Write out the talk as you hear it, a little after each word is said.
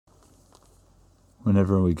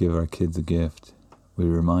Whenever we give our kids a gift, we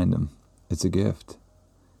remind them it's a gift.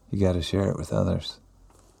 You got to share it with others.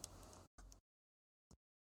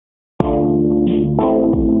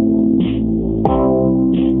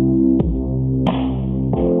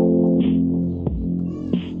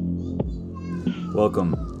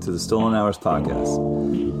 Welcome to the Stolen Hours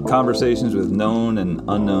Podcast. Conversations with known and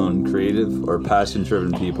unknown creative or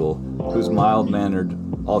passion-driven people whose mild-mannered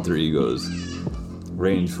alter egos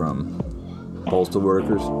range from postal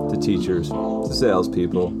workers to teachers to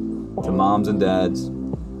salespeople to moms and dads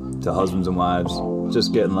to husbands and wives,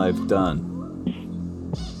 just getting life done,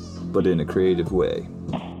 but in a creative way.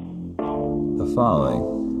 The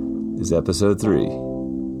following is episode 3,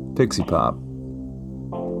 Pixie Pop,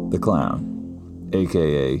 the Clown,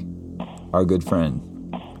 aka our good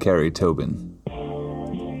friend, Kerry Tobin.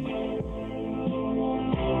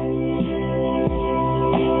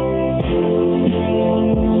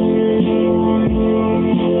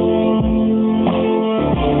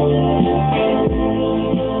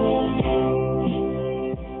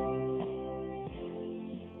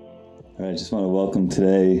 I just want to welcome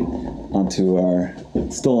today onto our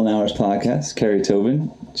Stolen Hours podcast, Kerry Tobin.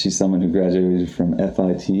 She's someone who graduated from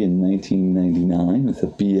FIT in 1999 with a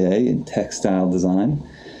BA in textile design.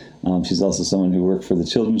 She's also someone who worked for the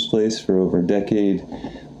Children's Place for over a decade,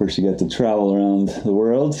 where she got to travel around the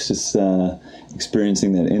world, just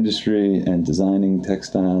experiencing that industry and designing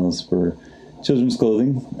textiles for children's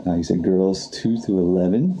clothing. You said girls 2 through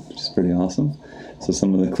 11, which is pretty awesome. So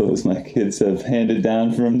some of the clothes my kids have handed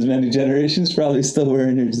down from many generations, probably still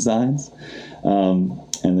wearing your designs. And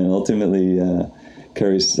then ultimately,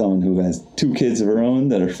 Kerry's someone who has 2 kids of her own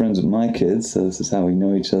that are friends with my kids. So this is how we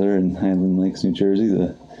know each other in Highland Lakes, New Jersey,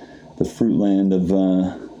 the fruit land of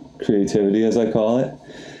creativity, as I call it.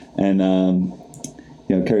 And,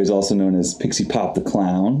 Kerry's also known as Pixie Pop the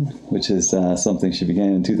Clown, which is something she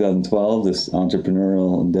began in 2012, this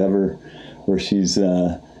entrepreneurial endeavor where she's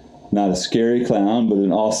not a scary clown, but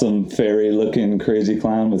an awesome fairy-looking crazy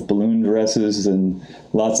clown with balloon dresses and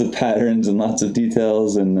lots of patterns and lots of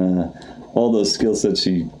details and all those skill sets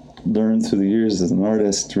she learned through the years as an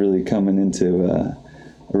artist really coming into a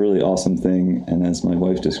really awesome thing. And as my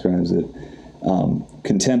wife describes it,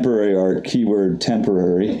 contemporary art, keyword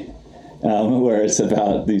temporary, where it's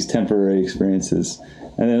about these temporary experiences.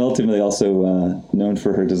 And then ultimately also known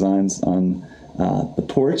for her designs on the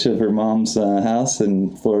porch of her mom's house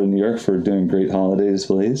in Florida, New York, for doing great holiday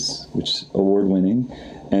displays, which is award-winning.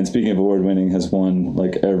 And speaking of award-winning, has won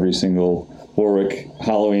like every single Warwick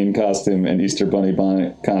Halloween costume and Easter Bunny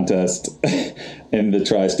bonnet contest in the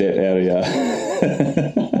tri-state area.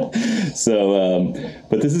 So,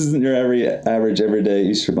 but this isn't your average everyday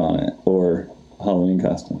Easter bonnet or Halloween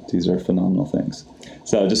costume. These are phenomenal things.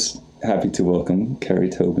 So just happy to welcome Kerry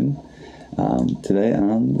Tobin today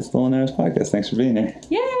on the Stolen Hours podcast. Thanks for being here.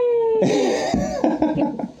 Yay!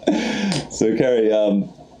 So, Kerry,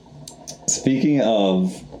 speaking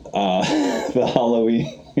of the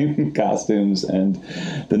Halloween costumes, and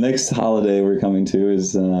the next holiday we're coming to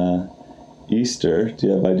is Easter. Do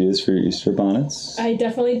you have ideas for your Easter bonnets? I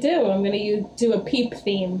definitely do. I'm going to do a peep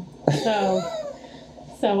theme. So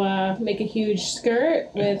make a huge skirt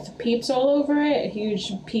with peeps all over it, a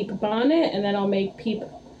huge peep bonnet, and then I'll make peep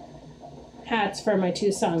hats for my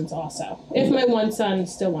 2 sons also. If my one son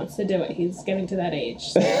still wants to do it. He's getting to that age.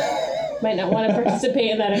 So might not want to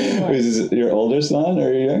participate in that anymore. Is this your older son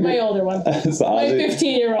or your younger? My older one. So my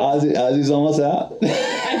 15-year-old. Ozzy's almost out?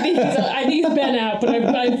 I think he's been out, but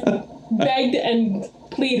I've begged and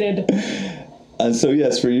pleaded. And so,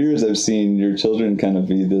 yes, for years I've seen your children kind of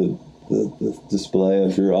be the display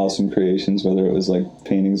of your awesome creations, whether it was like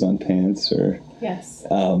paintings on pants or... Yes.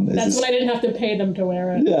 That's when I didn't have to pay them to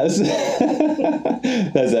wear it. Yes.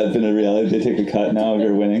 Has that been a reality? They take a cut now of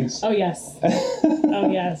your winnings? Oh, yes. Oh,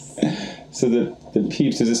 yes. So the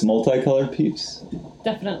peeps, is this multicolored peeps?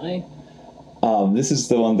 Definitely. This is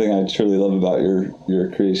the one thing I truly love about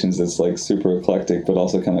your creations. It's like super eclectic, but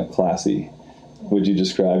also kind of classy. Would you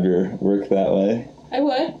describe your work that way? I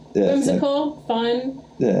would. Yeah, whimsical, fun.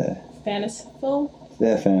 Yeah. Fantasyful.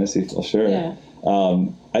 Yeah, fantasyful, sure. Yeah.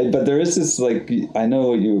 But there is this, like, I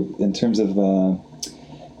know you, in terms of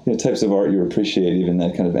types of art you appreciate, even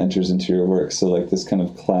that kind of enters into your work. So like this kind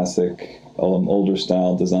of classic, older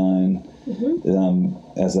style design.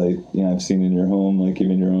 Mm-hmm. As I've seen in your home, like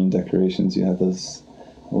even your own decorations, you have those.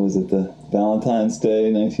 What was it? The Valentine's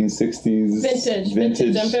Day 1960s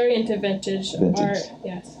vintage. I'm very into vintage art.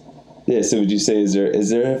 Yes. Yeah. So would you say is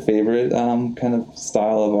there a favorite kind of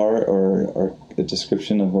style of art or a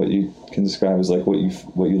description of what you can describe as like what you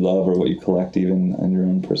love or what you collect even in your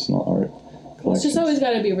own personal art collection? It's just always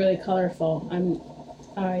got to be really colorful.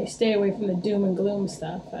 I stay away from the doom and gloom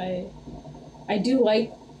stuff. I do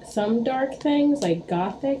like some dark things, like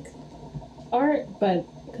gothic art, but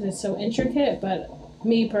because it's so intricate. But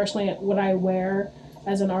me personally, what I wear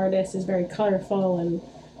as an artist is very colorful and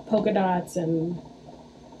polka dots and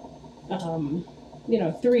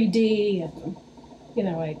 3D, and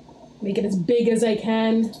I make it as big as I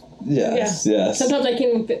can. Yes, yeah. yes. Sometimes I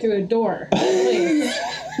can't even fit through a door. Like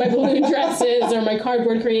my balloon dresses or my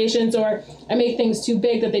cardboard creations, or I make things too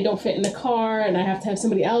big that they don't fit in the car, and I have to have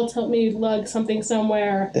somebody else help me lug something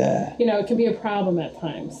somewhere. Yeah. It can be a problem at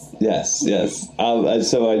times. Yes.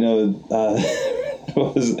 So I know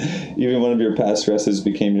even one of your past dresses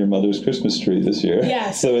became your mother's Christmas tree this year.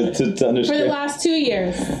 Yes. So to understand. For the last 2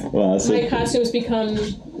 years. Wow. So, my costumes become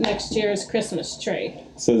next year's Christmas tree.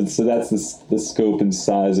 So that's the scope and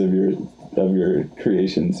size of your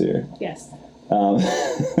creations here. Yes.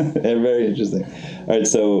 Very interesting. All right,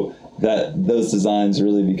 so those designs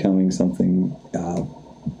really becoming something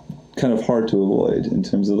kind of hard to avoid in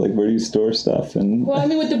terms of like where do you store stuff and. Well,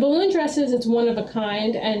 with the balloon dresses, it's one of a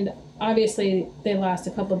kind, and obviously they last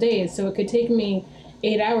a couple days, so it could take me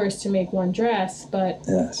 8 hours to make one dress. But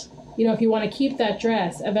yes. If you want to keep that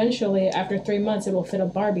dress, eventually after 3 months it will fit a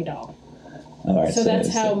Barbie doll. All right, so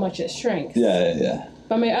that's how much it shrinks. Yeah.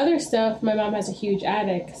 But my other stuff, my mom has a huge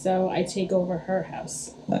attic, so I take over her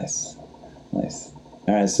house. Nice. All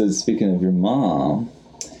right, so speaking of your mom...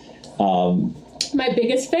 my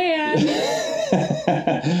biggest fan!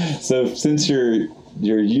 So since your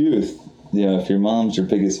youth, if your mom's your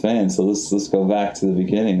biggest fan, so let's go back to the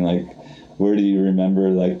beginning. Like, where do you remember,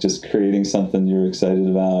 like, just creating something you're excited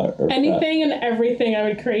about? Or anything and everything I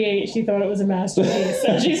would create, she thought it was a masterpiece.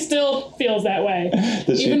 And she still feels that way.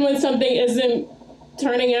 Even when something isn't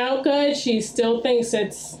turning out good, she still thinks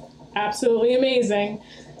it's absolutely amazing.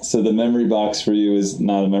 So the memory box for you is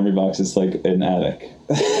not a memory box, it's like an attic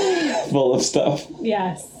full of stuff.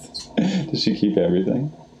 Yes. Does she keep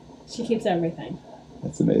everything? She keeps everything.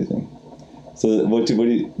 That's amazing. So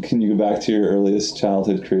can you go back to your earliest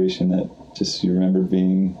childhood creation that just you remember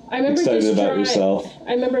being excited about yourself?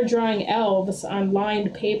 I remember drawing elves on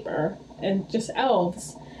lined paper, and just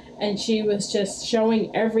elves. And she was just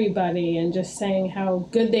showing everybody and just saying how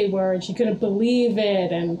good they were, and she couldn't believe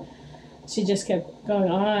it, and she just kept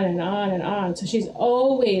going on and on and on. So she's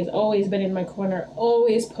always been in my corner,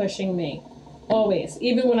 always pushing me, always.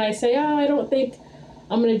 Even when I say, I don't think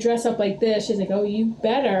I'm going to dress up like this, she's like, oh, you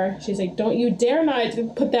better. She's like, don't you dare not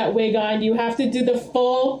put that wig on. You have to do the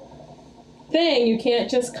full thing. You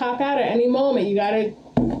can't just cop out at any moment. You got to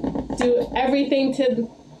do everything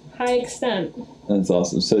to high extent. That's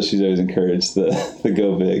awesome. So she's always encouraged the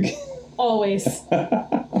go big. Always.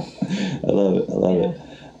 I love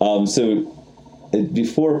it. So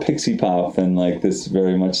before Pixie Pop and like this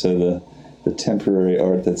very much so the temporary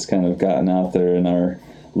art that's kind of gotten out there in our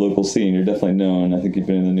local scene, you're definitely known. I think you've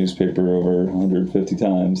been in the newspaper over 150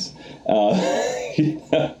 times.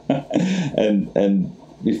 And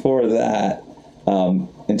before that,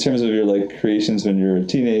 in terms of your like creations when you were a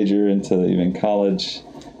teenager into even college,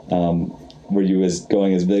 were you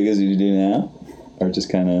going as big as you do now, or just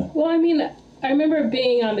kind of? Well, I remember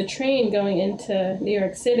being on the train going into New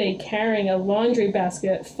York City, carrying a laundry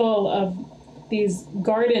basket full of these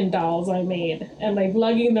garden dolls I made, and like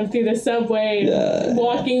lugging them through the subway,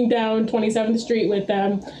 walking down 27th Street with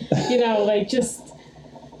them, like just,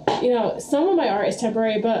 some of my art is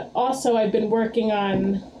temporary, but also I've been working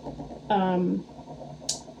on,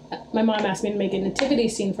 my mom asked me to make a nativity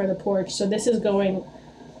scene for the porch, so this is going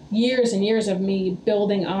years and years of me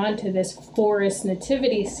building onto this forest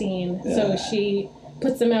nativity scene. Yeah. So she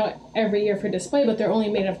puts them out every year for display, but they're only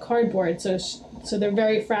made of cardboard, so they're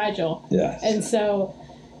very fragile. Yes. And so,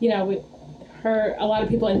 a lot of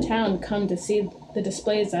people in town come to see the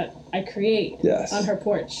displays that I create on her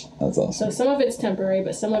porch. That's awesome. So some of it's temporary,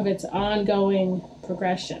 but some of it's ongoing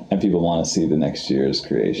progression. And people want to see the next year's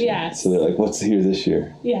creation. Yes. So they're like, what's here this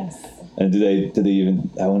year? Yes. And do they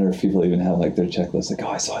even, I wonder if people even have like their checklist, like,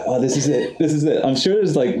 I saw it, this is it. I'm sure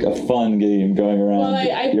there's like a fun game going around. Well,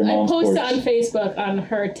 I post porch. it on Facebook on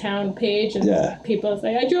her town page, and people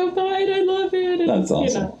say, I drove by and I love it. And, that's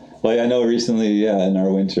awesome. Well, I know recently, in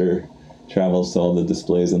our winter travels to all the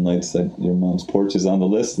displays and lights, that your mom's porch is on the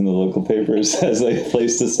list in the local papers as a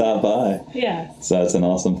place to stop by. Yeah. So that's an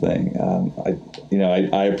awesome thing.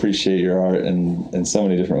 I appreciate your art in so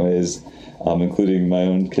many different ways. Including my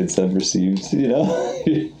own kids have received, your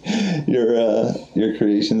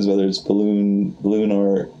creations, whether it's balloon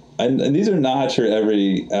art, and these are not your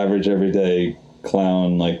average everyday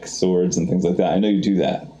clown like swords and things like that. I know you do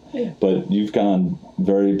that, but you've gone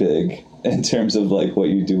very big in terms of like what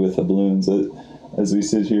you do with the balloons. as we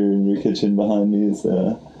sit here in your kitchen behind me is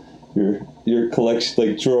your collection,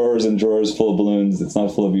 like drawers and drawers full of balloons. It's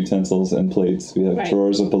not full of utensils and plates. We have Right.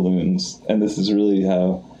 drawers of balloons, and this is really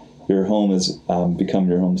how your home has become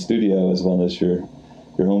your home studio, as well as your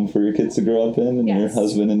home for your kids to grow up in, and your Yes.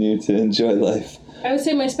 husband and you to enjoy life. I would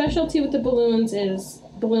say my specialty with the balloons is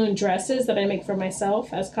balloon dresses that I make for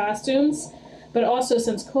myself as costumes. But also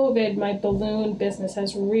since COVID, my balloon business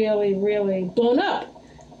has really, really blown up.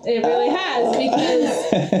 It really has,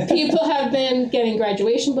 because people have been getting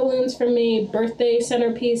graduation balloons from me, birthday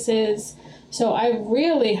centerpieces. So I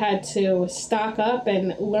really had to stock up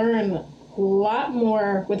and learn a lot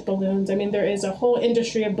more with balloons. I mean, there is a whole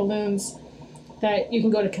industry of balloons that you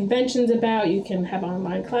can go to conventions about. You can have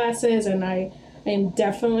online classes, and I am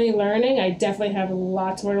definitely learning. I definitely have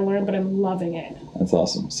lots more to learn, but I'm loving it. That's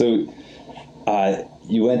awesome. So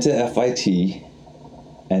you went to FIT,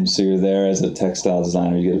 and so you're there as a textile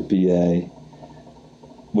designer. You get a BA.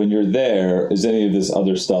 When you're there, is any of this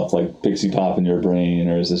other stuff like Pixie Pop in your brain,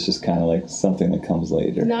 or is this just kind of like something that comes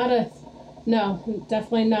later? No,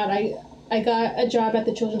 definitely not. I got a job at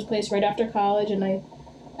the Children's Place right after college, and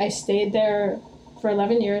I stayed there for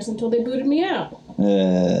 11 years until they booted me out.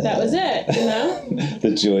 That was it, you know?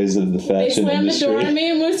 The joys of the fashion They slammed industry. the door on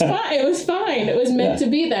me, and it was fine. It was fine. It was meant to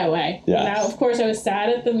be that way. Yeah. You know, of course, I was sad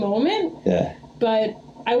at the moment, Yeah. but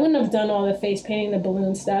I wouldn't have done all the face painting, the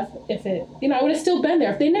balloon stuff, if it, I would have still been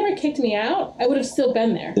there. If they never kicked me out, I would have still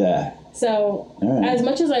been there. Yeah. So, All right. as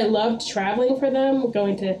much as I loved traveling for them,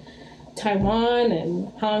 going to Taiwan and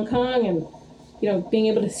Hong Kong and, being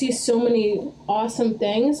able to see so many awesome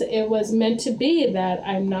things, it was meant to be that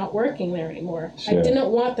I'm not working there anymore. Sure. I didn't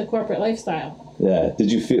want the corporate lifestyle. Yeah.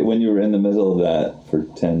 Did you feel, when you were in the middle of that for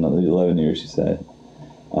 10, 11 years, you said,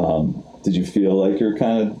 did you feel like you're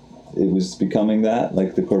it was becoming that,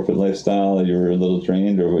 like the corporate lifestyle, you were a little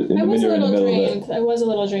drained, or I was when you were a in the little middle drained. of it? I was a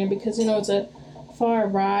little drained because, it's a far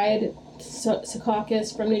ride,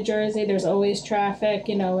 Secaucus from New Jersey. There's always traffic,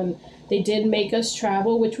 and they did make us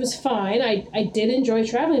travel, which was fine. I did enjoy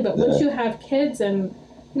traveling, but once you have kids and,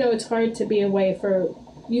 it's hard to be away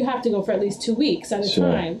you have to go for at least 2 weeks at a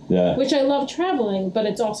time. Yeah. Which I love traveling, but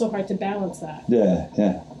it's also hard to balance that. Yeah,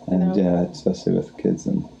 yeah. And especially with kids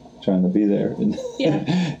and trying to be there. And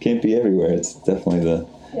can't be everywhere. It's definitely the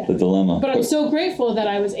dilemma. But I'm so grateful that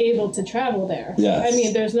I was able to travel there. Yes. I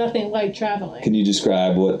mean, there's nothing like traveling. Can you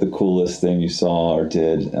describe what the coolest thing you saw or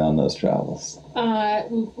did on those travels?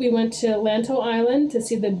 We went to Lanto Island to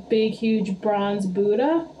see the big, huge bronze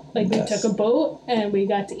Buddha. We took a boat and we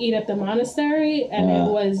got to eat at the monastery, and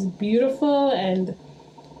it was beautiful and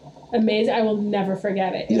amazing. I will never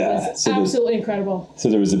forget it. It was absolutely incredible. So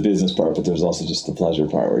there was a business part, but there was also just the pleasure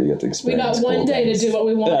part where you get to experience. We got one day things. to do what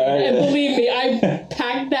we wanted, and believe me, I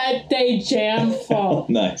packed that day jam full.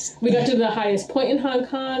 Nice. We got to the highest point in Hong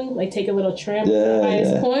Kong, take a little tram to the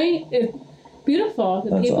highest point. Beautiful.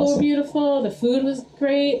 The people were beautiful. The food was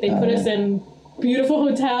great. They put us in beautiful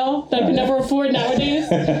hotel that I could never afford nowadays.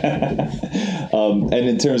 And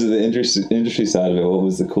in terms of the industry side of it, what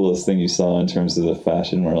was the coolest thing you saw in terms of the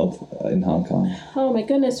fashion world in Hong Kong? Oh my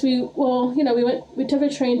goodness, we took a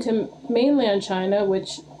train to mainland China,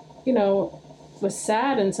 which, was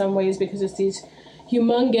sad in some ways because it's these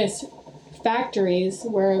humongous factories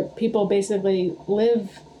where people basically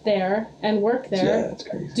live there and work there. Yeah, that's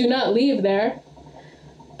crazy. Do not leave there.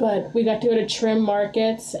 But we got to go to trim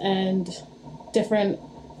markets and different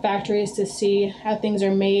factories to see how things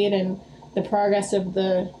are made and the progress of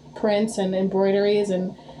the prints and embroideries,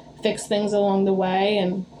 and fix things along the way,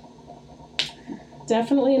 and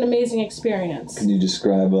definitely an amazing experience. Can you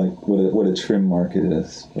describe what a trim market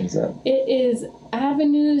is? What is that? It is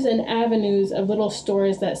avenues and avenues of little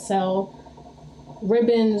stores that sell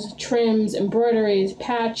ribbons, trims, embroideries,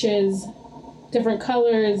 patches, different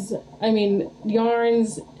colors,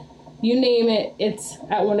 yarns, you name it, it's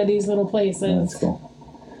at one of these little places. Oh, that's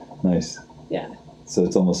cool. Nice. Yeah. So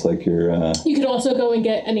it's almost like you're... You could also go and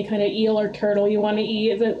get any kind of eel or turtle you want to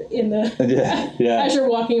eat as you're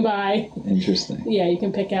walking by. Interesting. Yeah, you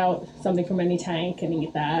can pick out something from any tank and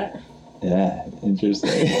eat that. Yeah, interesting.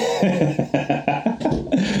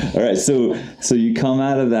 All right, so you come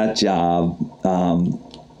out of that job.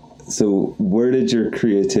 So where did your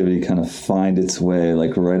creativity kind of find its way,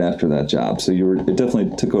 right after that job? So it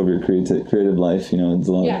definitely took over your creative life. It's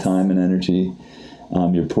a lot of time and energy.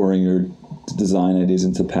 You're pouring your design ideas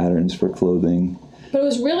into patterns for clothing. But it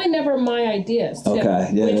was really never my ideas, too. Okay,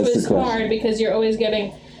 yeah, which that's was the question. hard because you're always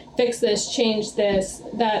getting, fix this, change this,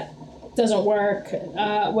 that doesn't work.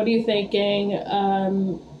 What are you thinking?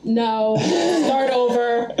 No, start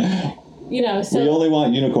over. So we only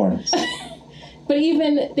want unicorns. But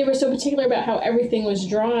even they were so particular about how everything was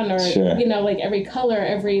drawn, or you know, like every color,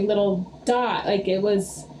 every little dot, like it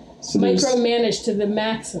was micromanaged to the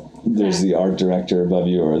max. There's the art director above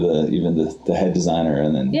you, or even the head designer,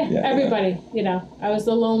 and then everybody. You know, I was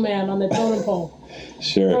the lone man on the totem pole.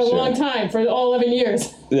 For a long time, for all 11 years.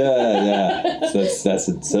 So that's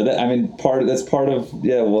it. So that, I mean, that's part of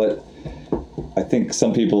what I think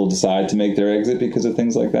some people decide to make their exit because of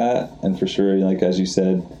things like that, and for sure, like as you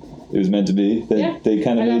said, it was meant to be. They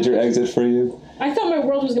kind of made your exit for you. I thought my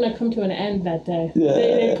world was going to come to an end that day. Yeah.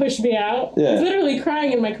 They pushed me out. I was literally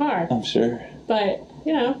crying in my car. I'm sure. But,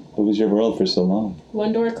 you know. What was your world for so long?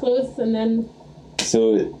 One door closed, and then...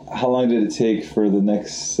 So how long did it take for the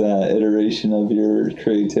next iteration of your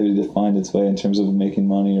creativity to find its way in terms of making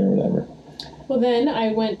money or whatever? Well, then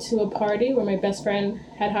I went to a party where my best friend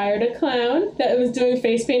had hired a clown that was doing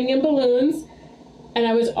face painting and balloons. And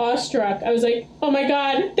I was awestruck. I was like, oh my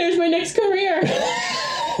God, there's my next career.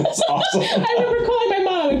 That's awesome. I remember calling my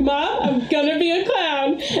mom, like, Mom, I'm going to be a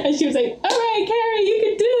clown. And she was like, all right, Kerry, you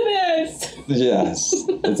can do this. Yes.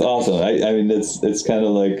 It's awesome. I mean, it's kind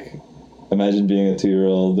of like, imagine being a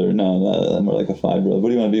 2-year-old, or no, more like a 5-year-old. What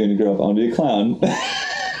do you want to be when you grow up? I want to be a clown.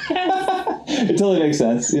 It totally makes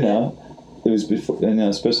sense, you know. It was before, and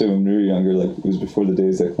especially when we were younger, like it was before the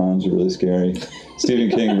days that clowns were really scary. Stephen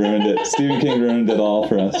King ruined it. Stephen King ruined it all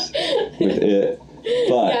for us with it.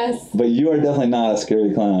 But you are definitely not a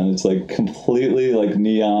scary clown. It's like completely like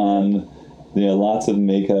neon, lots of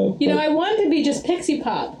makeup. You know, I wanted to be just Pixie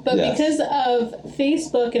Pop, but because of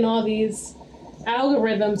Facebook and all these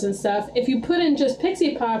algorithms and stuff, if you put in just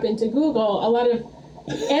Pixie Pop into Google, a lot of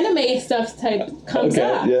anime stuff type comes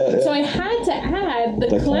up. So I had to add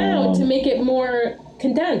the clown to make it more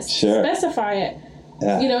condensed, specify it.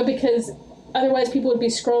 You know, because otherwise people would be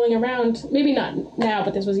scrolling around. Maybe not now,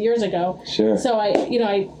 but this was years ago. So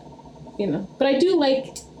but I do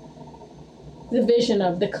like the vision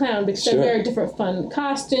of the clown because they're very different fun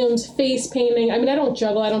costumes, face painting. I mean, I don't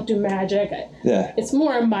juggle, I don't do magic. It's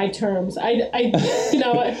more on my terms.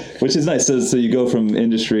 Which is nice. So you go from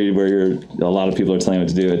industry where a lot of people are telling you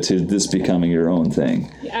what to do to this becoming your own thing.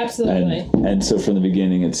 Absolutely. And so from the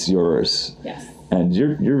beginning, it's yours. Yes. And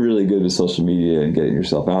you're really good with social media and getting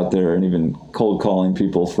yourself out there, and even cold calling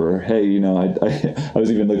people for, hey, I was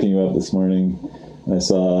even looking you up this morning, and I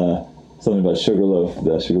saw something about Sugarloaf,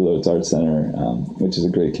 the Sugarloaf Art Center, which is a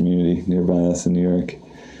great community nearby us in New York.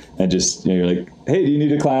 And just, you're like, hey, do you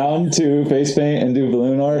need a clown to face paint and do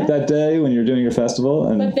balloon art that day when you're doing your festival?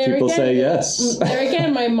 And people say yes. There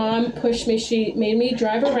again, my mom pushed me. She made me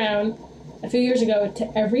drive around a few years ago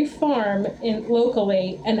to every farm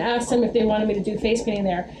locally and asked them if they wanted me to do face painting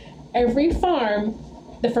there. Every farm,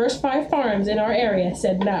 the first 5 farms in our area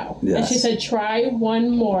said no. And she said, try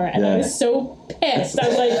one more. And I was so pissed. I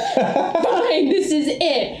was like, fine, this is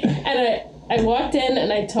it. And I walked in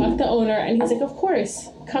and I talked to the owner, and he's like, of course,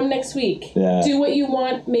 come next week. Do what you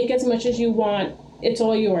want, make as much as you want. It's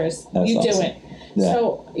all yours. You awesome. Do it.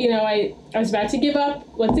 So, I was about to give up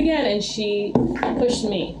once again, and she pushed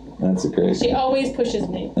me. That's great. She always pushes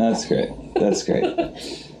me. That's great. That's great.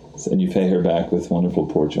 And you pay her back with wonderful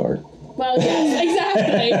porch art. Well, yes,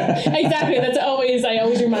 exactly. I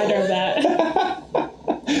always remind her of that.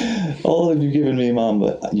 All have you given me, Mom,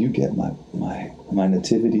 but you get my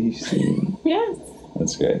nativity scene. Yes.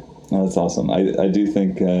 That's great. Well, that's awesome. I do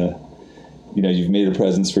think, you've made a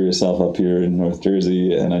presence for yourself up here in North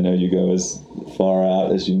Jersey, and I know you go as far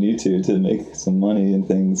out as you need to make some money and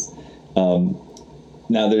things.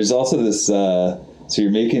 Now, there's also this, so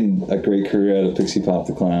you're making a great career out of Pixie Pop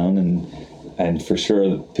the Clown, and for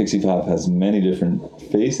sure, Pixie Pop has many different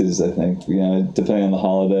faces, I think, depending on the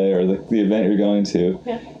holiday or the event you're going to.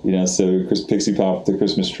 So Pixie Pop the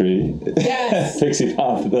Christmas tree. Yes. Pixie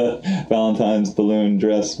Pop the Valentine's balloon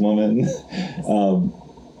dress woman.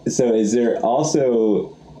 So is there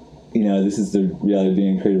also, this is the reality of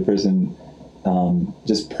being a creative person,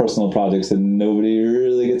 just personal projects that nobody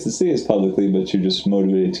really gets to see as publicly, but you're just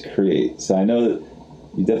motivated to create. So I know that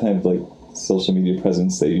you definitely have social media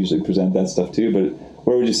presence. They usually present that stuff too, but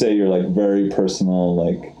where would you say your very personal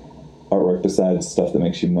artwork besides stuff that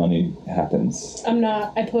makes you money happens? I'm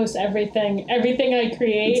not. I post everything I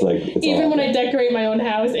create. It's even when I decorate my own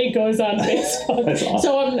house, it goes on Facebook. That's awesome.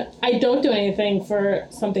 So I don't do anything for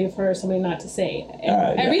somebody not to see.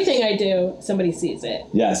 Everything I do, somebody sees it.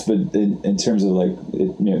 Yes, but in terms of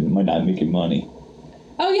it might not make you money.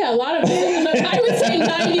 Oh yeah, a lot of it. I would say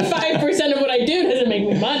 95% of what I do doesn't make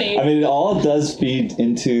me money. I mean, it all does feed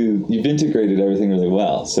into, you've integrated everything really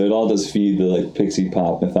well. So it all does feed the like Pixie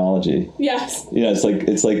Pop mythology. Yes. Yeah,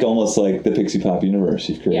 it's like almost like the Pixie Pop universe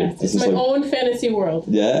you've created. Yes, it's my own fantasy world.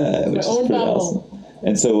 Yeah, which my is own pretty bubble. awesome.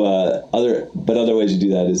 And so other ways you do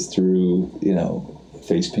that is through,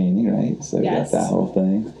 face painting, right? So you got that whole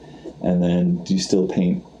thing. And then do you still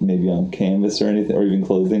paint maybe on canvas or anything, or even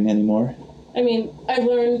clothing anymore? I mean, I've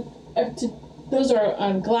learned those are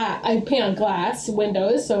on glass. I paint on glass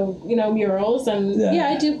windows, so murals, and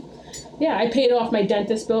I do. Yeah, I paid off my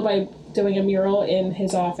dentist bill by doing a mural in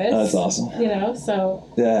his office. Oh, that's awesome.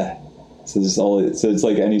 So yeah. So it's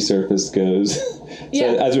like any surface goes.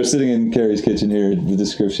 So as we're sitting in Kerry's kitchen here, the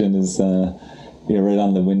description is right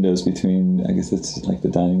on the windows between, I guess it's like the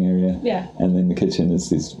dining area. Yeah. And then the kitchen is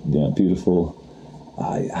these beautiful.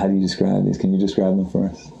 How do you describe these? Can you describe them for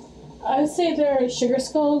us? I would say they're sugar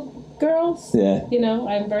skull girls. Yeah.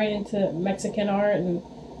 I'm very into Mexican art and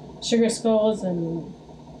sugar skulls, and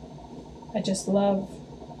I just love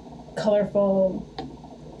colorful,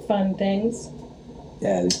 fun things.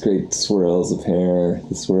 Yeah, these great swirls of hair,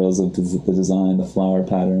 the swirls of the design, the flower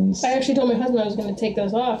patterns. I actually told my husband I was going to take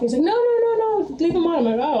those off. He's like, no, leave them on. I'm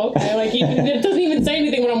like, oh, okay. Like, it doesn't even say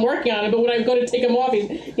anything when I'm working on it, but when I go to take them off,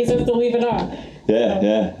 he says to leave it on.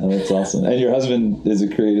 Yeah, oh, that's awesome. And your husband is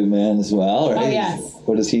a creative man as well, right? Oh, yes.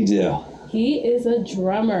 What does he do? He is a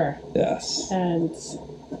drummer. Yes. And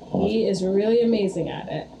he is really amazing at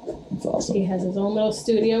it. That's awesome. He has his own little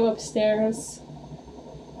studio upstairs.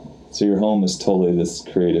 So your home is totally this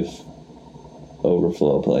creative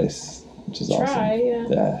overflow place, which is awesome.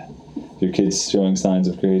 Yeah. Your kids showing signs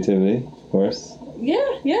of creativity, of course.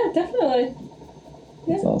 Yeah, definitely.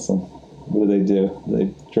 That's awesome. What do? Do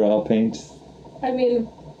they draw, paint? I mean,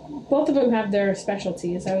 both of them have their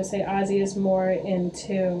specialties. I would say Ozzy is more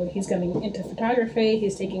he's getting into photography.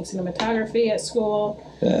 He's taking cinematography at school.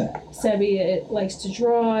 Yeah. Sebi likes to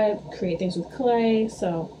draw, create things with clay,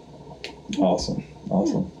 so. Awesome.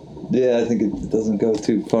 Yeah, I think it doesn't go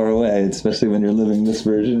too far away, especially when you're living this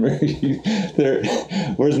version where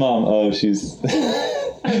where's Mom? Oh, she's...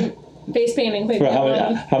 face painting. For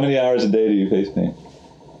how many hours a day do you face paint?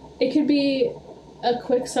 It could be a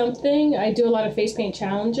quick something. I do a lot of face paint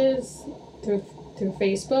challenges through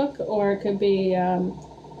Facebook, or it could be I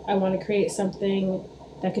want to create something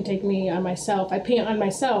that could take me on myself. I paint on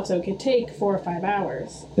myself, so it could take 4 or 5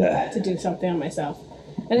 hours to do something on myself.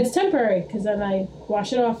 And it's temporary, because then I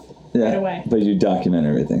wash it off right away. But you document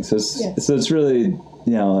everything. So it's really,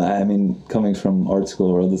 I mean, coming from art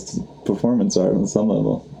school world, it's performance art on some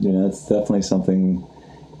level. It's definitely something,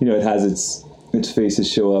 it has its faces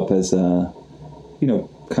show up as,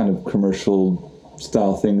 kind of commercial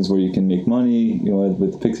style things where you can make money,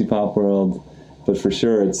 with the Pixie Pop world. But for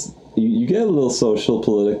sure, it's, you get a little social,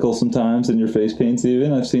 political sometimes in your face paints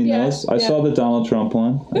even. I've seen those. I saw the Donald Trump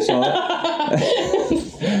one. I saw it.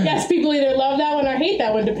 Yes, people either love that one or hate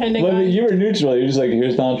that one, depending on... you were neutral. You're just like,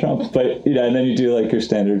 here's Donald Trump. But, and then you do, like, your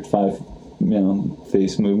standard 5,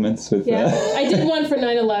 face movements with... I did one for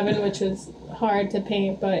 9/11, which was hard to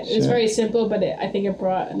paint, but it was very simple, but I think it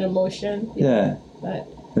brought an emotion. But...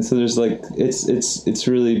 And so there's like, it's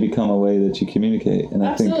really become a way that you communicate. And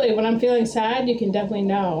absolutely. I think, when I'm feeling sad, you can definitely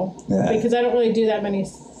know. Yeah. Because I don't really do that many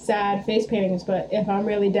sad face paintings, but if I'm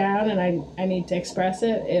really down and I need to express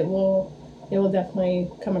it, it will definitely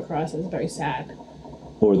come across as very sad.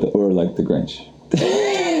 Or like the Grinch.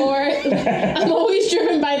 Or I'm always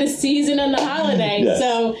driven by the season and the holiday. Yes.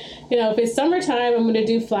 So, if it's summertime, I'm going to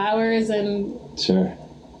do flowers and... Sure.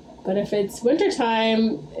 But if it's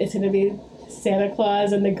wintertime, it's going to be Santa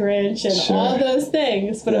Claus and the Grinch and all those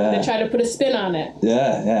things, but I'm going to try to put a spin on it.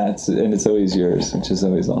 Yeah, it's always yours, which is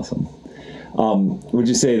always awesome. Would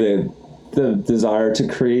you say the desire to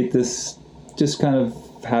create this just kind of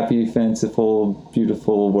happy, fanciful,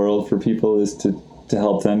 beautiful world for people is to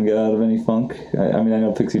help them get out of any funk? I mean, I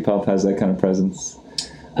know Pixie Pop has that kind of presence.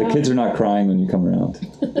 The kids are not crying when you come around.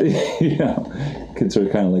 Kids are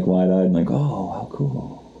kind of like wide-eyed and like, oh, how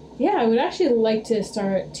cool. Yeah, I would actually like to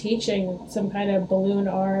start teaching some kind of balloon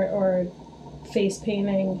art or face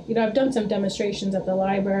painting. I've done some demonstrations at the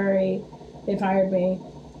library. They've hired me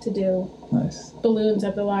to do balloons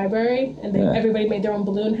at the library, and everybody made their own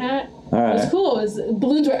balloon hat. It was cool.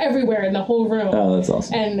 Balloons were everywhere in the whole room. Oh, that's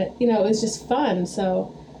awesome. And, it was just fun.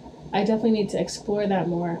 So I definitely need to explore that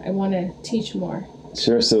more. I want to teach more.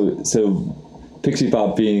 Sure. So Pixie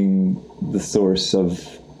Pop being the source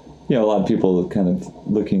of... a lot of people kind of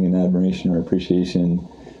looking in admiration or appreciation,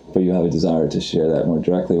 but you have a desire to share that more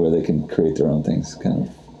directly where they can create their own things, kind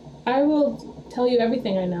of. I will tell you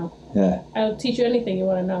everything I know. Yeah. I'll teach you anything you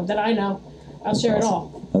want to know that I know. I'll share it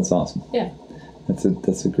all. That's awesome. Yeah.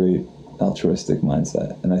 That's a great altruistic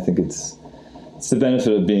mindset, and I think it's the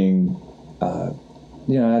benefit of being, I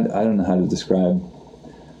don't know how to describe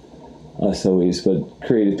us always, but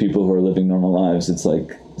creative people who are living normal lives. It's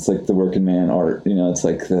like the working man art, it's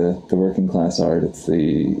like the working class art.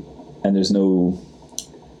 And it's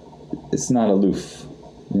not aloof.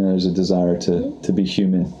 There's a desire to be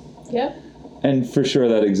human. Yeah. And for sure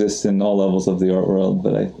that exists in all levels of the art world,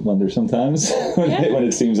 but I wonder sometimes when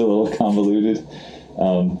it seems a little convoluted.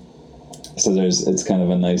 So it's kind of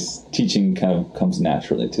a nice teaching kind of comes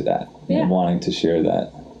naturally to that. Wanting to share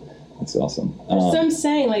that. It's awesome. There's some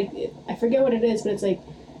saying, like, I forget what it is, but it's like,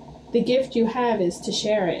 the gift you have is to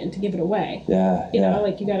share it and to give it away. Yeah. You know,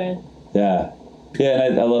 like you gotta... Yeah. Yeah,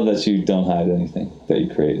 and I love that you don't hide anything that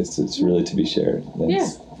you create. It's really to be shared.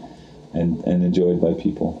 And enjoyed by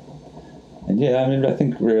people. And I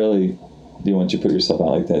think rarely once you put yourself out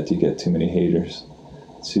like that, do you get too many haters.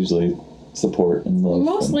 It's usually support and love.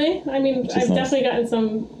 Mostly. I've definitely gotten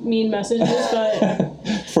some mean messages, but...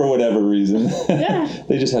 For whatever reason. Yeah.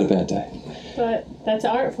 They just had a bad day. But that's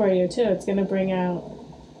art for you, too. It's going to bring out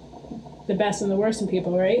the best and the worst in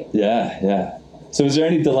people, right? Yeah. So is there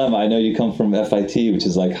any dilemma? I know you come from FIT, which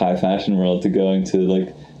is like high fashion world, to going to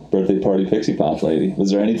like birthday party pixie pop lady.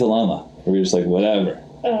 Was there any dilemma? Or were you just like, whatever?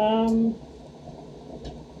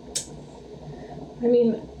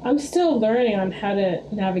 I'm still learning on how to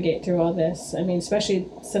navigate through all this. Especially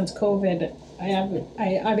since COVID,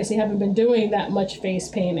 I obviously haven't been doing that much face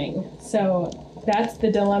painting. So that's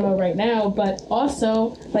the dilemma right now. But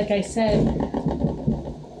also, like I said,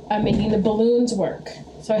 I'm making the balloons work.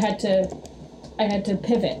 So I had to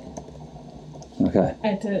pivot. Okay. I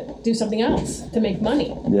had to do something else to make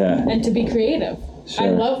money. Yeah. And to be creative. Sure. I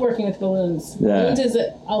love working with balloons. Yeah. Balloons is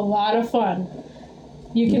a lot of fun.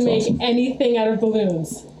 You can make anything out of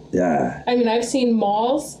balloons. Yeah. I've seen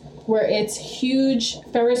malls where it's huge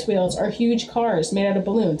Ferris wheels or huge cars made out of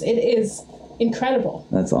balloons. It is incredible.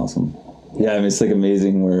 That's awesome. Yeah, it's like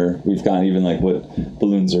amazing where we've gotten even like what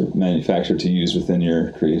balloons are manufactured to use within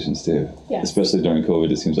your creations too. Yeah. Especially during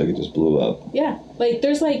COVID, it seems like it just blew up. Yeah. Like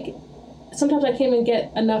there's sometimes I can't even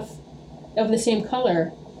get enough of the same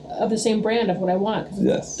color, of the same brand of what I want.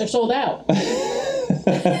 Because they're sold out.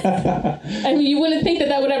 You wouldn't think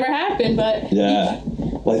that would ever happen, but... Yeah.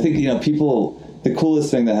 Well, I think, the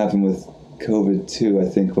coolest thing that happened with COVID, too, I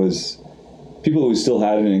think, was people who still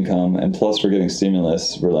had an income and plus were getting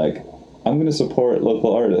stimulus were like, I'm going to support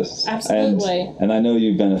local artists. Absolutely. And I know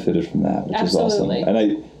you benefited from that, which is awesome.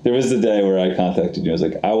 And there was the day where I contacted you. I was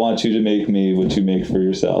like, I want you to make me what you make for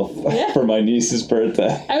yourself for my niece's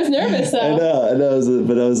birthday. I was nervous, though. I know.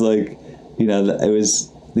 But I was like,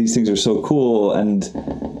 these things are so cool. And,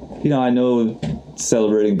 I know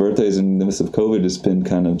celebrating birthdays in the midst of COVID has been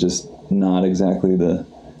kind of just not exactly the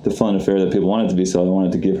fun affair that people want it to be. So I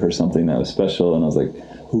wanted to give her something that was special. And I was like,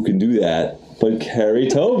 who can do that but Kerry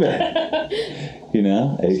Tobin?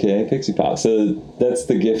 A.k.a. Pixie Pop. So that's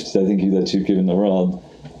the gift, I think, that you've given the world.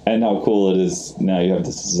 And how cool it is now you have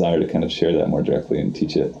this desire to kind of share that more directly and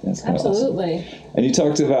teach it. It's kind Absolutely. of awesome. And you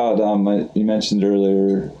talked about, you mentioned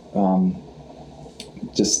earlier,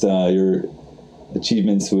 just your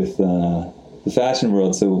achievements with the fashion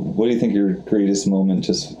world. So what do you think your greatest moment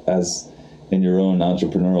just as in your own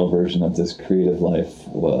entrepreneurial version of this creative life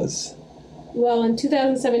was? Well, in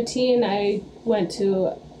 2017, I went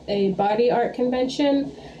to a body art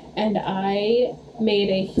convention and I made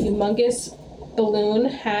a humongous balloon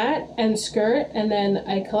hat and skirt, and then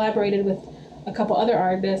I collaborated with a couple other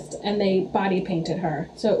artists and they body painted her.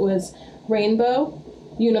 So it was rainbow,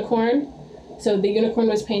 unicorn. So the unicorn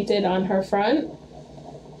was painted on her front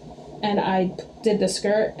and I did the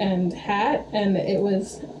skirt and hat, and it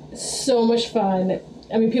was so much fun.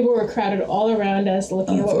 People were crowded all around us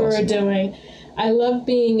looking at what we were doing. I love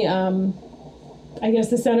being,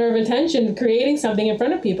 the center of attention, creating something in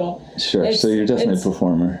front of people. Sure, so you're definitely a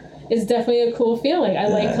performer. It's definitely a cool feeling. I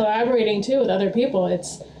like collaborating, too, with other people.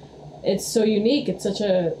 It's so unique. It's such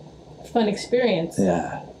a fun experience.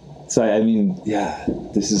 Yeah. So,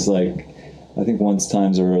 this is like, I think once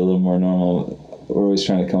times are a little more normal, we're always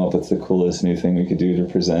trying to come up with the coolest new thing we could do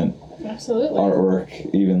to present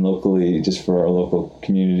artwork, even locally, just for our local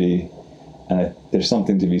community. And there's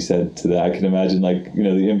something to be said to that. I can imagine, the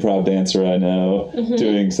improv dancer I know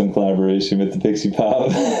doing some collaboration with the Pixie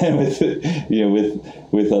Pop and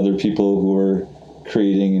with other people who are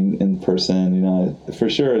creating in person. For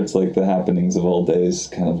sure, it's like the happenings of old days,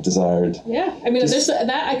 kind of desired. Yeah, there's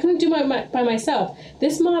that I couldn't do by myself.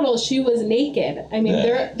 This model, she was naked.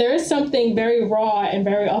 There is something very raw and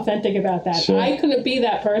very authentic about that. Sure. I couldn't be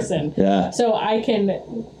that person. Yeah. So I can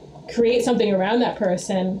create something around that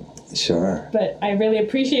person. Sure. But I really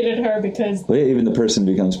appreciated her because... Well, yeah, even the person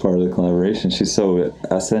becomes part of the collaboration. She's so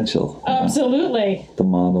essential. Absolutely. The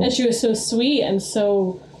model. And she was so sweet and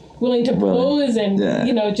so willing to pose and,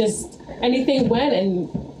 you know, just anything went. And,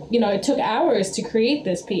 you know, it took hours to create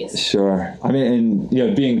this piece. Sure. I mean, and, you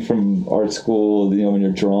know, being from art school, you know, when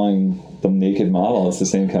you're drawing the naked model, it's the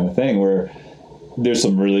same kind of thing where there's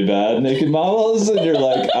some really bad naked models and you're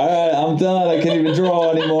like, all right, I'm done. I can't even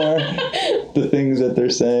draw anymore. The things that they're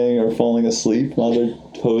saying are falling asleep while they're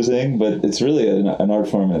posing, but it's really an art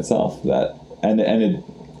form in itself. That and it,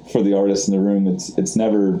 for the artist in the room, it's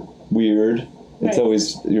never weird. It's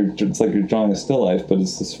always it's like you're drawing a still life, but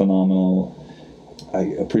it's this phenomenal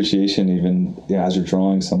appreciation, even as you're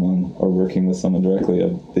drawing someone or working with someone directly,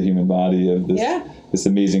 of the human body, of this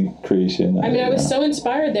amazing creation. I mean, I was so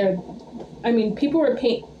inspired there. I mean, people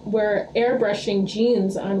were airbrushing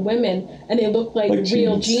jeans on women, and they looked like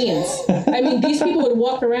real jeans. I mean, these people would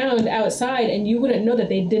walk around outside, and you wouldn't know that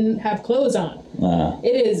they didn't have clothes on. Wow.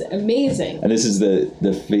 It is amazing. And this is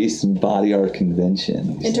the Face and Body Art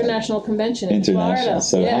Convention. International convention in Florida.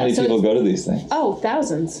 So how many people go to these things? Oh,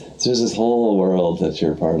 thousands. So there's this whole world that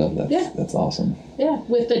you're a part of. That's awesome. Yeah,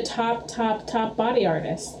 with the top body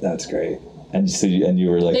artists. That's great. And so you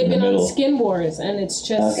were like they've in the been middle. On Skin Wars, and it's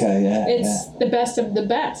just it's the best of the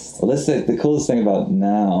best. Well, that's the coolest thing about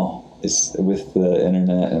now is with the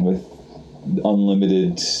internet and with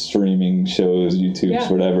unlimited streaming shows,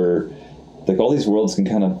 YouTubes, whatever. Like all these worlds can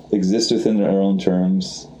kind of exist within their own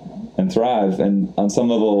terms and thrive. And on some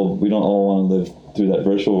level, we don't all want to live through that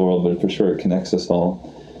virtual world, but for sure it connects us all.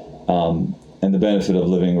 And the benefit of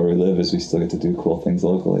living where we live is we still get to do cool things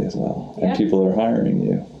locally as well. Yeah. And people are hiring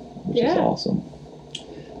you. Which is awesome.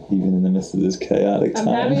 Even in the midst of this chaotic time.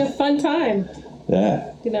 I'm having a fun time.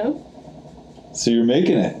 Yeah. You know? So you're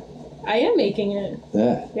making it. I am making it.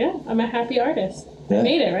 Yeah. Yeah, I'm a happy artist. Yeah. I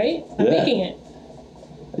made it, right? I'm making it.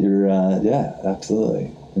 You're,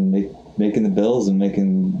 absolutely. And making the bills and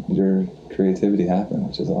making your creativity happen,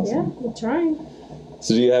 which is awesome. Yeah, I'm trying.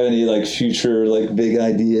 So do you have any, future, big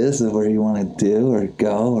ideas of where you want to do or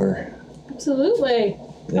go, or? Absolutely.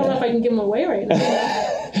 I don't know if I can give them away right now.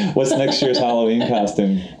 What's next year's Halloween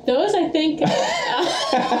costume? Those, I think...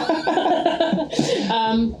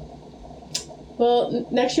 well,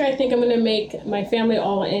 next year I think I'm going to make my family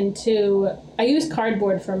all into... I use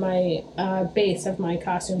cardboard for my base of my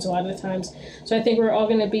costumes a lot of the times. So I think we're all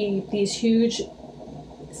going to be these huge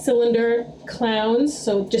cylinder clowns.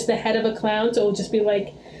 So just the head of a clown. So it'll just be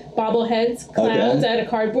like... bobbleheads, clowns out of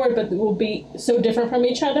cardboard, but will be so different from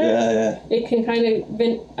each other. Yeah. It can kind of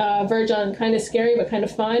verge on kind of scary, but kind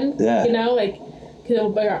of fun. Yeah. You know,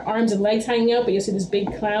 because our arms and legs hanging out, but you'll see this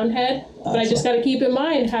big clown head. Awesome. But I just got to keep in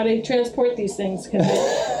mind how to transport these things, because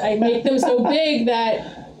I make them so big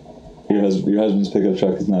that... Your husband's pickup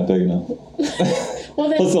truck is not big enough. Well,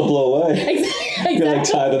 then... Plus they'll blow away. Exactly. You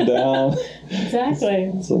gotta tie them down.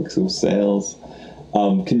 Exactly. It's like some sails.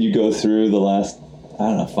 Can you go through the last...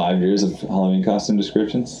 5 years of Halloween costume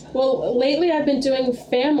descriptions? Well, lately I've been doing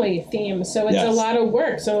family themes, so it's a lot of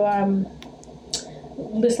work. So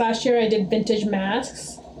this last year I did vintage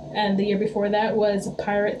masks, and the year before that was a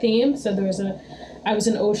pirate theme. So I was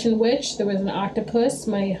an ocean witch, there was an octopus,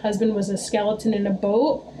 my husband was a skeleton in a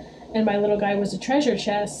boat, and my little guy was a treasure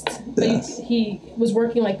chest. But he was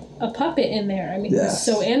working like a puppet in there. I mean, he was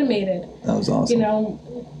so animated. That was awesome. You know,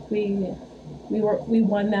 we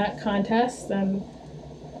won that contest, and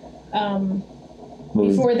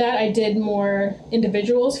before that I did more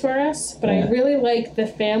individuals for us, but I really like the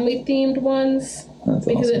family themed ones. That's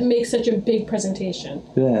because awesome. It makes such a big presentation.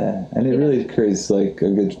 Yeah, and it really creates a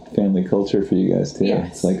good family culture for you guys too.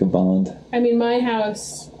 Yes. It's like a bond. I mean, my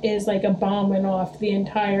house is like a bomb went off the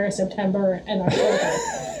entire September and October.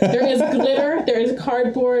 There is glitter, there is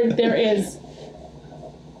cardboard, there is...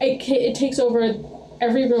 It takes over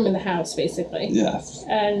every room in the house, basically. Yes.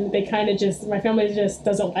 And they kind of my family just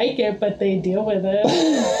doesn't like it, but they deal with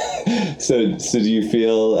it. So do you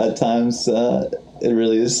feel at times it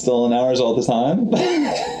really is stolen hours all the time?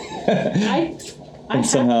 And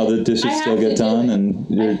somehow the dishes still get done, and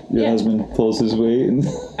your husband pulls his weight. And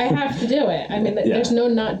I have to do it. I mean, there's no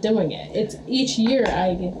not doing it. It's each year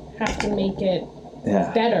I have to make it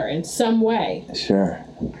better in some way. Sure.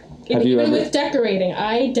 Even with decorating,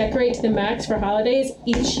 I decorate to the max for holidays.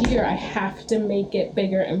 Each year I have to make it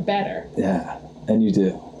bigger and better. Yeah, and you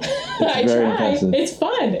do. I very try. Impressive. It's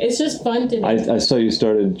fun. It's just fun to do. I saw you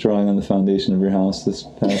started drawing on the foundation of your house this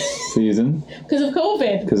past season. Because of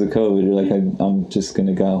COVID. Because of COVID. You're like, I'm just going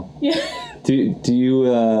to go. Yeah. Do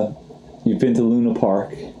you, you've been to Luna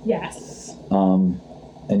Park. Yes. And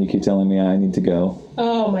you keep telling me I need to go.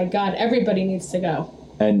 Oh my God, everybody needs to go.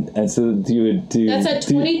 And so do. That's at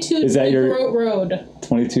 22 DeGroat Road.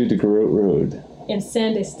 22 DeGroat Road. In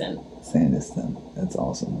Sandyston. That's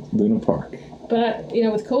awesome. Luna Park. But,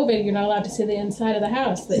 with COVID, you're not allowed to see the inside of the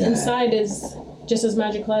house. The inside is just as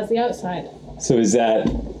magical as the outside. So is that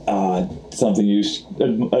something you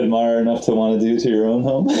admire enough to want to do to your own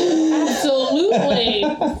home? Absolutely.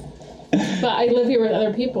 But I live here with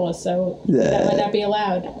other people, so that might not be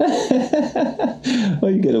allowed.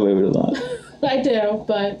 Well, you get away with a lot. I do,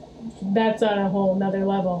 but that's on a whole nother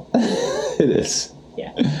level. It is.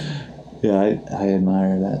 Yeah. Yeah, I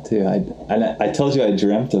admire that too. I told you I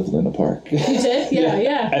dreamt of Luna Park. You did?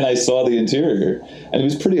 Yeah. And I saw the interior, and it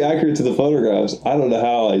was pretty accurate to the photographs. I don't know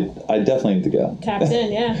how. I definitely need to go. Tapped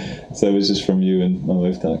in, yeah. So it was just from you and my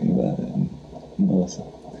wife talking about it, and Melissa.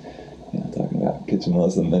 Yeah, talking about Kitchen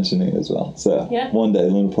Melissa, mentioning it as well. So one day,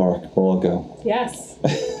 Luna Park, we'll all go. Yes,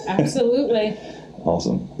 absolutely.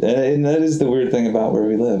 Awesome. And that is the weird thing about where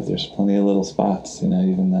we live. There's plenty of little spots,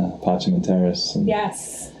 even Potsdamer Terrace. And,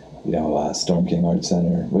 yes. Storm King Art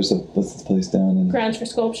Center. What's this place down in? Grounds for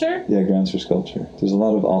Sculpture? Yeah, Grounds for Sculpture. There's a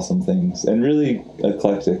lot of awesome things. And really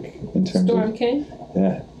eclectic in terms of... Storm King?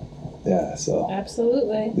 Yeah. Yeah, so...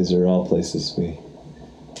 Absolutely. These are all places we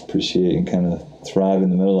appreciate and kind of thrive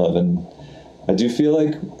in the middle of. And I do feel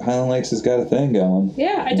like Highland Lakes has got a thing going.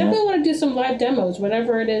 Yeah, I definitely want to do some live demos,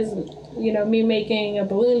 whatever it is. Me making a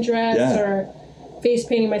balloon dress or face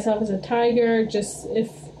painting myself as a tiger, just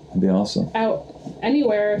if... That'd be awesome. Out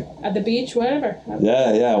anywhere, at the beach, whatever.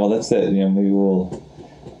 Yeah. Well, that's it. Maybe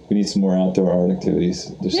we need some more outdoor art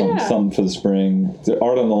activities. There's something for the spring. The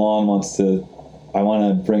Art on the Lawn I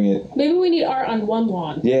want to bring it. Maybe we need art on one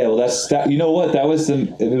lawn. Yeah, well, that. You know what?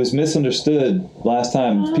 It was misunderstood last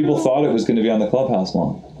time. People thought it was going to be on the clubhouse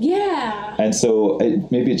lawn. Yeah. And so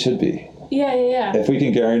maybe it should be. Yeah. If we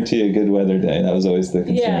can guarantee a good weather day, that was always the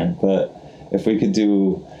concern. Yeah. But if we could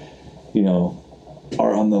do,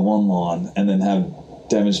 art on the one lawn and then have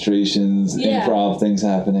demonstrations, improv things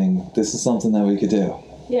happening, this is something that we could do.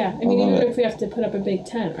 Yeah, even if we have to put up a big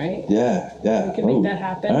tent, right? Yeah. We can make that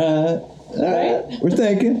happen. All right. We're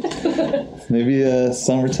thinking. Maybe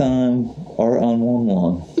summertime art on one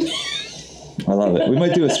lawn. I love it. We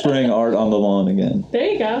might do a spring art on the lawn again. There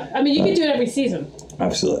you go. You can do it every season.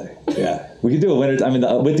 Absolutely. Yeah. We could do a winter.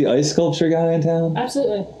 With the ice sculpture guy in town.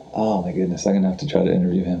 Absolutely. Oh my goodness! I'm gonna have to try to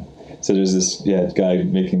interview him. So there's this guy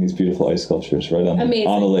making these beautiful ice sculptures right on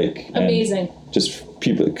the lake. Amazing. Just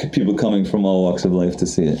people coming from all walks of life to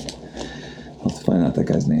see it. I'll have to find out that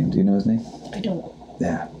guy's name. Do you know his name? I don't.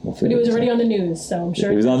 Yeah. But he was already on the news, so I'm sure.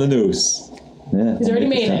 He was on the news. Yeah. He's already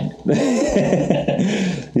made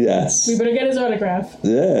it. Yes. We better get his autograph.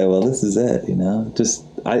 Yeah. Well, this is it. Just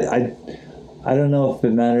I don't know if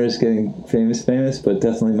it matters getting famous, but it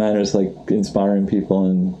definitely matters inspiring people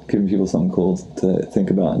and giving people something cool to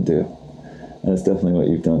think about and do. And that's definitely what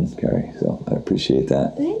you've done, Kerry. So I appreciate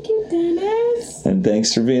that. Thank you, Dennis. And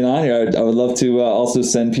thanks for being on here. I would love to also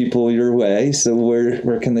send people your way. So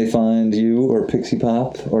where can they find you or Pixie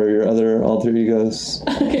Pop or your other alter egos?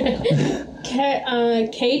 Okay.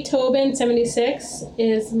 Tobin 76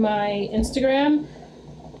 is my Instagram.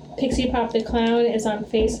 Pixie Pop the Clown is on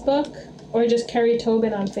Facebook. Or just Kerry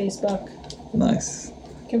Tobin on Facebook. Nice. You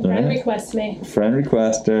can friend request me. Friend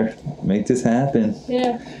requester. Make this happen.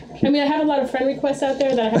 Yeah. I have a lot of friend requests out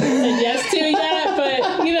there that I haven't said yes to yet, but,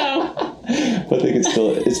 But they can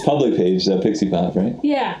still... It's public page, Pixie Pop, right?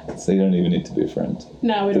 Yeah. So you don't even need to be a friend.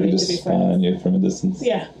 No, we don't need to be friends. They just spy on you from a distance.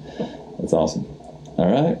 Yeah. That's awesome. All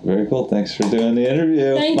right. Very cool. Thanks for doing the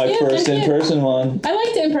interview. Thank you. My first in-person one. I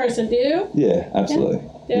liked it in person, do you? Yeah, absolutely.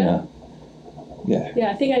 Yeah. Yeah,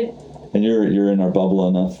 I think I... And you're in our bubble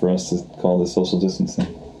enough for us to call this social distancing.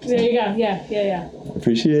 There you go. Yeah.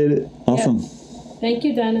 Appreciate it. Awesome. Yeah. Thank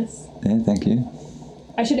you, Dennis. Yeah, thank you.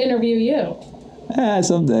 I should interview you.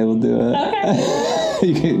 Someday we'll do it. Okay.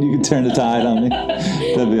 you can turn the tide on me.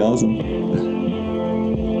 That'd be awesome.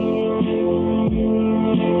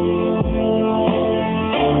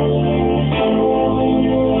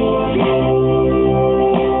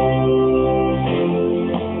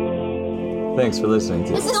 Thanks for listening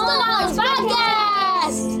to This is the Knowledge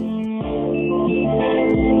Podcast!